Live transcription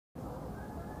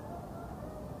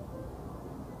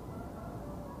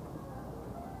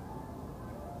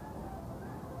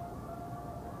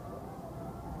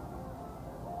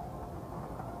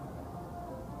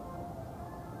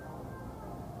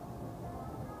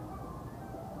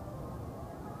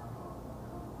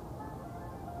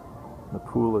The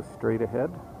pool is straight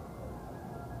ahead.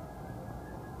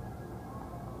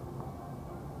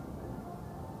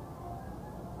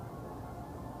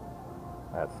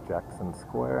 That's Jackson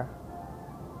Square.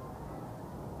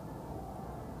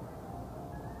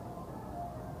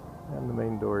 And the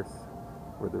main doors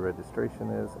where the registration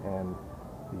is, and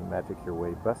the Magic Your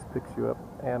Way bus picks you up,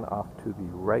 and off to the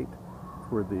right is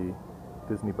where the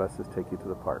Disney buses take you to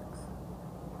the parks.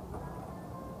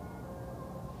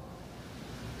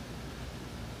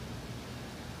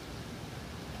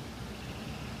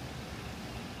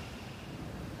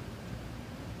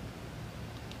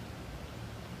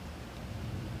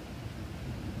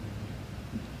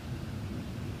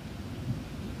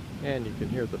 And you can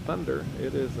hear the thunder.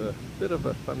 It is a bit of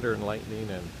a thunder and lightning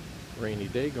and rainy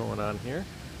day going on here.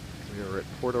 We are at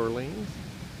Port Orleans.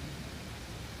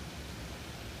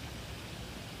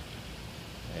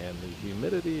 And the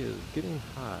humidity is getting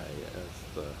high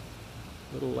as the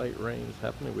little light rain is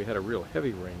happening. We had a real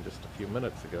heavy rain just a few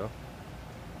minutes ago.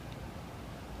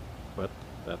 But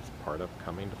that's part of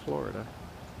coming to Florida.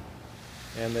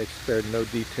 And they've spared no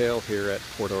detail here at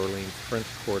Port Orleans French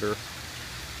Quarter.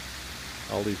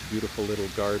 All these beautiful little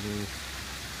gardens.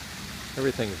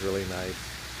 Everything's really nice.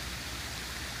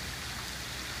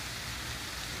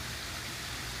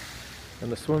 And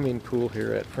the swimming pool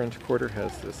here at French Quarter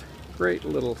has this great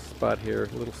little spot here,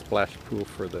 a little splash pool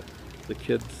for the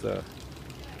kids.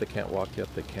 They can't walk yet,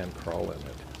 they can crawl in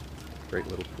it. Great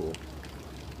little pool.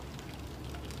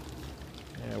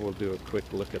 And we'll do a quick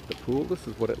look at the pool. This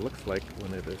is what it looks like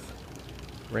when it is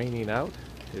raining out.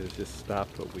 It has just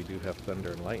stopped, but we do have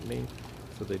thunder and lightning.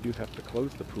 So they do have to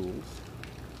close the pools.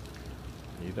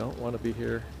 You don't want to be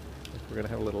here if we're going to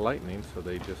have a little lightning, so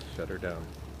they just shut her down.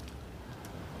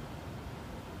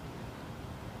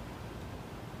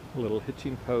 A little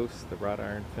hitching post, the wrought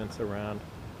iron fence around,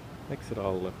 makes it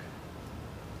all look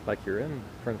like you're in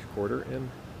French Quarter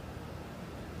in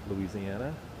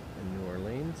Louisiana, in New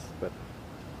Orleans, but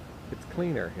it's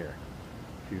cleaner here.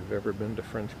 If you've ever been to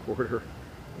French Quarter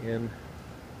in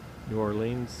New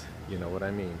Orleans, you know what I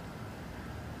mean.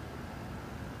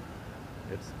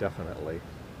 It's definitely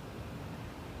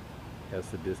has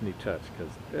the Disney touch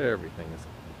because everything is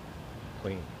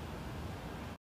clean.